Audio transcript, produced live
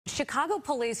Chicago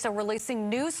police are releasing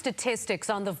new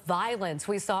statistics on the violence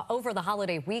we saw over the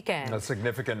holiday weekend. A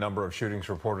significant number of shootings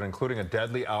reported, including a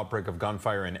deadly outbreak of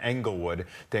gunfire in Englewood.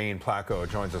 Dane Placco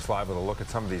joins us live with a look at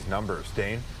some of these numbers.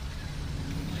 Dane?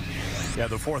 Yeah,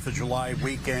 the 4th of July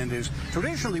weekend is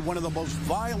traditionally one of the most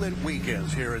violent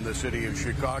weekends here in the city of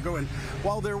Chicago. And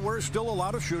while there were still a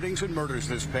lot of shootings and murders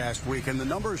this past weekend, the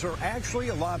numbers are actually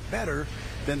a lot better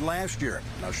than last year.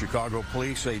 Now, Chicago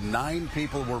police say 9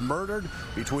 people were murdered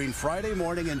between Friday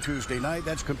morning and Tuesday night.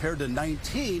 That's compared to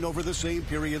 19 over the same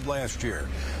period last year.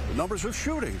 The numbers of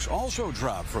shootings also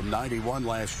dropped from 91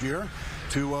 last year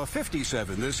to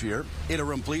 57 this year.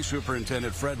 Interim Police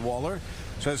Superintendent Fred Waller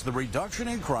says the reduction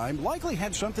in crime likely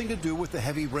had something to do with the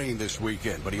heavy rain this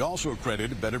weekend, but he also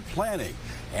credited better planning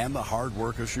and the hard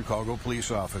work of Chicago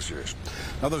police officers.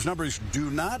 Now, those numbers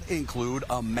do not include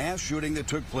a mass shooting that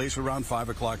took place around 5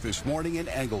 o'clock this morning in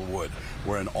Englewood,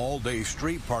 where an all-day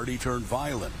street party turned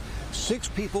violent. 6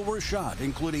 people were shot,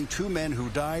 including 2 men who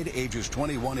died, ages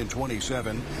 21 and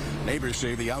 27. Neighbors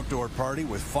say the outdoor party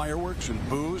with fireworks and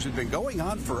booze had been going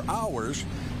on for hours.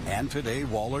 And today,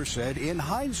 Waller said, in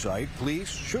hindsight, police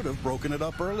should have broken it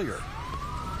up earlier.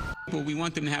 Well, we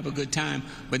want them to have a good time,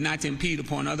 but not to impede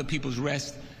upon other people's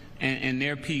rest and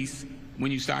their peace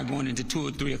when you start going into 2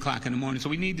 or 3 o'clock in the morning. So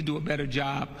we need to do a better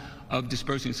job of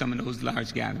dispersing some of those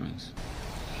large gatherings.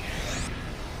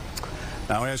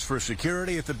 Now, as for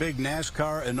security at the big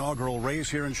NASCAR inaugural race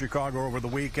here in Chicago over the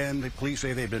weekend, the police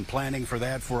say they've been planning for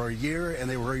that for a year, and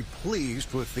they were very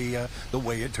pleased with the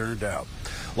way it turned out.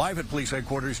 Live at police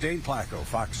headquarters, Dane Placco,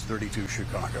 Fox 32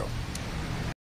 Chicago.